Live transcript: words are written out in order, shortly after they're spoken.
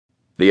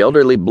The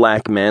elderly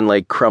black man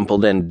lay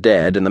crumpled and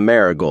dead in the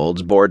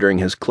marigolds bordering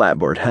his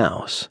clapboard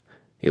house.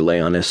 He lay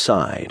on his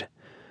side.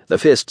 The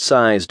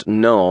fist-sized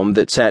gnome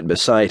that sat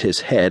beside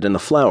his head in the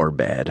flower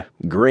bed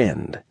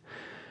grinned.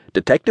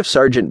 Detective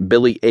Sergeant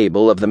Billy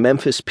Abel of the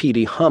Memphis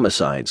PD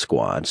Homicide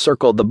Squad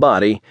circled the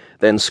body,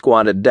 then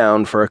squatted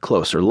down for a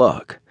closer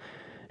look.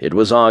 It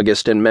was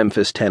August in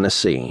Memphis,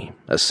 Tennessee,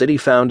 a city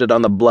founded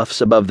on the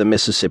bluffs above the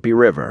Mississippi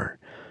River.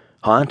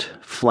 Hot,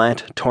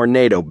 flat,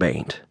 tornado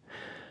bait.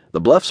 The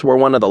bluffs were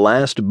one of the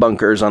last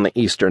bunkers on the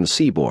eastern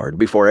seaboard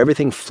before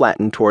everything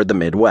flattened toward the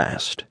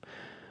Midwest.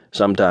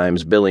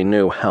 Sometimes Billy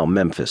knew how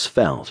Memphis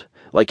felt,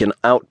 like an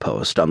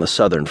outpost on the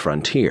southern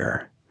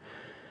frontier.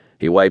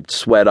 He wiped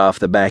sweat off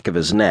the back of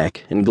his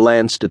neck and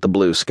glanced at the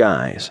blue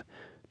skies,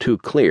 too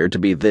clear to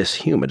be this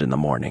humid in the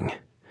morning.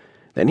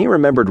 Then he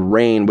remembered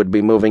rain would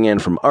be moving in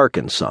from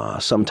Arkansas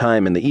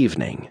sometime in the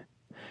evening.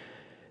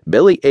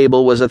 Billy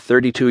Abel was a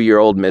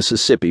 32-year-old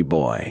Mississippi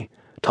boy,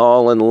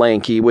 tall and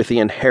lanky with the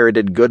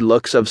inherited good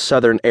looks of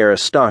Southern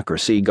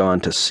aristocracy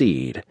gone to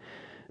seed.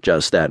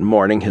 Just that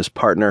morning his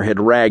partner had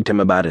ragged him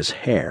about his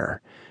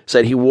hair,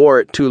 said he wore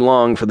it too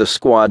long for the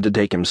squad to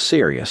take him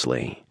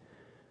seriously.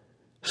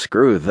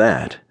 Screw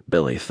that,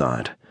 Billy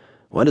thought.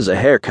 What does a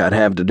haircut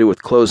have to do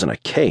with closing a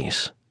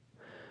case?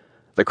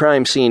 The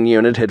crime scene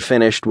unit had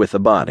finished with the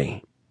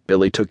body.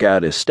 Billy took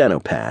out his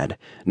stenopad,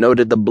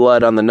 noted the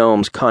blood on the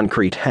gnome's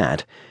concrete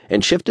hat,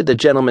 and shifted the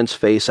gentleman's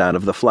face out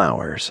of the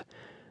flowers.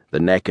 The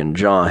neck and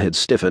jaw had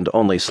stiffened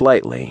only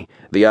slightly,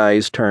 the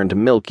eyes turned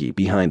milky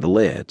behind the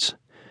lids.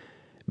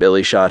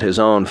 Billy shot his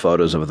own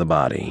photos of the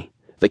body.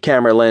 The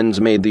camera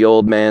lens made the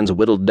old man's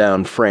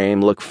whittled-down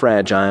frame look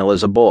fragile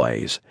as a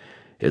boy's.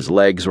 His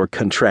legs were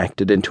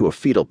contracted into a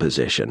fetal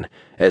position,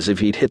 as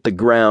if he'd hit the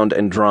ground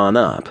and drawn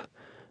up.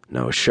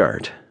 No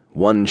shirt,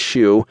 one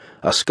shoe,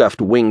 a scuffed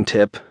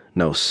wingtip,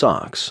 no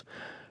socks.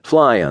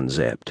 Fly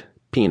unzipped,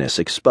 penis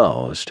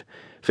exposed,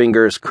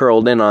 fingers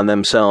curled in on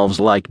themselves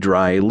like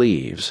dry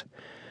leaves.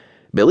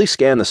 Billy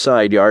scanned the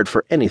side yard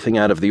for anything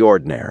out of the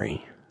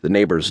ordinary. The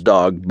neighbor's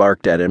dog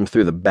barked at him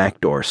through the back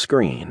door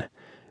screen.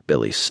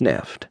 Billy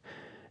sniffed.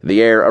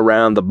 The air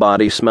around the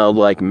body smelled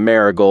like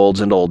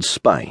marigolds and Old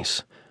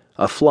Spice.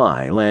 A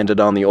fly landed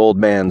on the old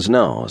man's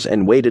nose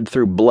and waded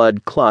through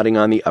blood clotting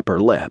on the upper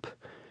lip.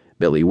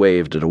 Billy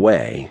waved it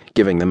away,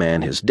 giving the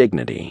man his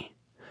dignity.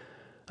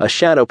 A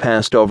shadow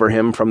passed over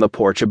him from the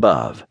porch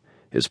above.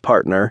 His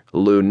partner,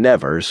 Lou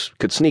Nevers,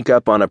 could sneak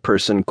up on a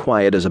person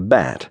quiet as a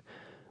bat,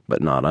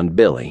 but not on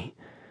Billy.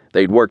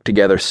 They'd worked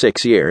together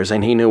 6 years,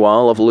 and he knew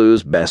all of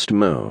Lou's best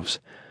moves.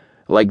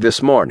 Like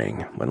this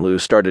morning, when Lou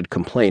started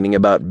complaining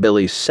about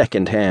Billy's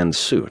second-hand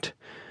suit.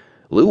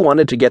 Lou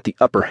wanted to get the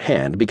upper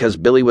hand because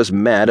Billy was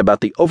mad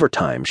about the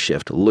overtime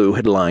shift Lou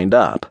had lined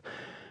up.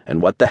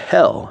 And what the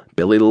hell,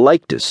 Billy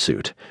liked his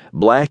suit,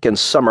 black and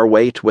summer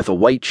weight with a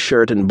white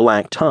shirt and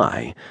black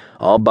tie,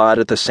 all bought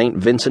at the St.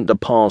 Vincent de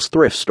Paul's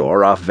thrift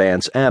store off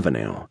Vance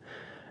Avenue.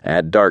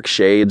 Add dark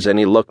shades and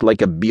he looked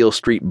like a Beale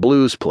Street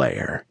blues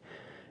player.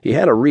 He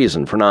had a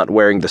reason for not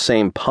wearing the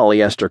same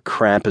polyester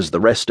crap as the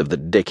rest of the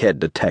dickhead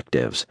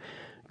detectives.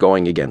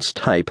 Going against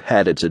type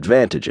had its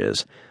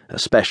advantages,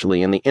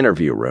 especially in the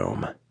interview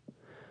room.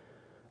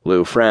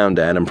 Lou frowned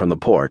at him from the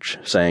porch,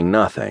 saying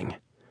nothing.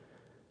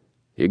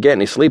 "You get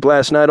any sleep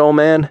last night, old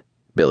man?"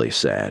 Billy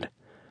said.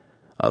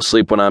 "I'll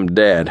sleep when I'm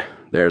dead.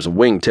 There's a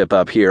wingtip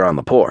up here on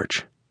the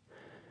porch."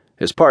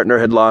 His partner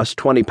had lost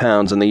 20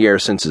 pounds in the year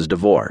since his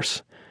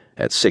divorce.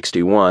 At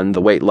 61,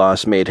 the weight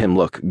loss made him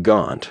look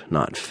gaunt,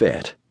 not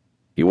fit.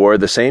 He wore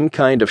the same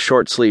kind of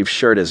short-sleeved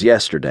shirt as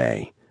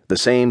yesterday, the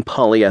same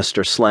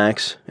polyester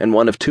slacks, and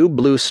one of 2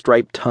 blue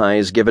striped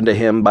ties given to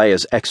him by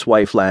his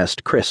ex-wife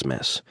last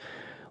Christmas.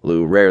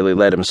 Lou rarely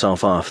let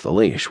himself off the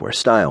leash where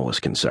style was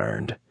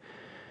concerned.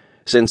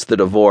 Since the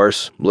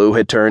divorce, Lou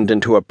had turned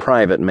into a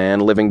private man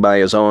living by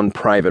his own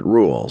private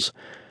rules.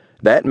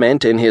 That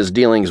meant in his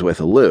dealings with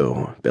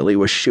Lou, Billy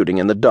was shooting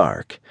in the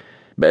dark.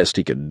 Best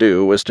he could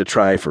do was to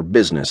try for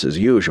business as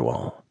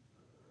usual.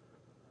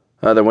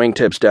 "Other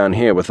wingtips down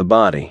here with the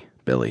body,"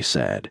 Billy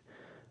said.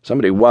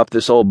 "Somebody whopped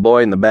this old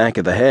boy in the back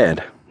of the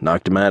head,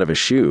 knocked him out of his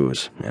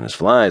shoes, and his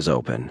fly's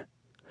open."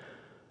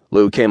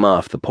 Lou came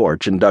off the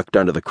porch and ducked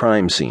under the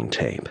crime scene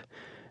tape.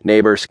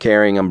 Neighbors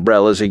carrying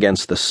umbrellas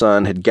against the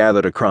sun had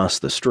gathered across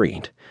the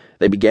street.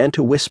 They began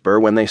to whisper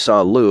when they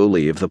saw Lou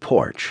leave the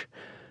porch.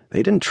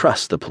 They didn't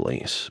trust the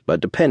police,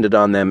 but depended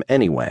on them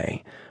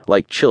anyway,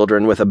 like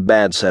children with a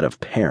bad set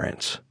of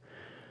parents.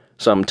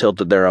 Some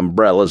tilted their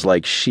umbrellas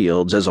like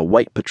shields as a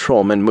white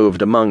patrolman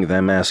moved among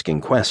them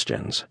asking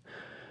questions.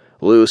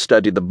 Lou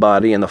studied the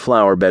body in the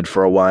flower bed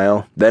for a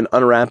while, then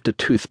unwrapped a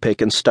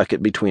toothpick and stuck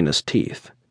it between his teeth.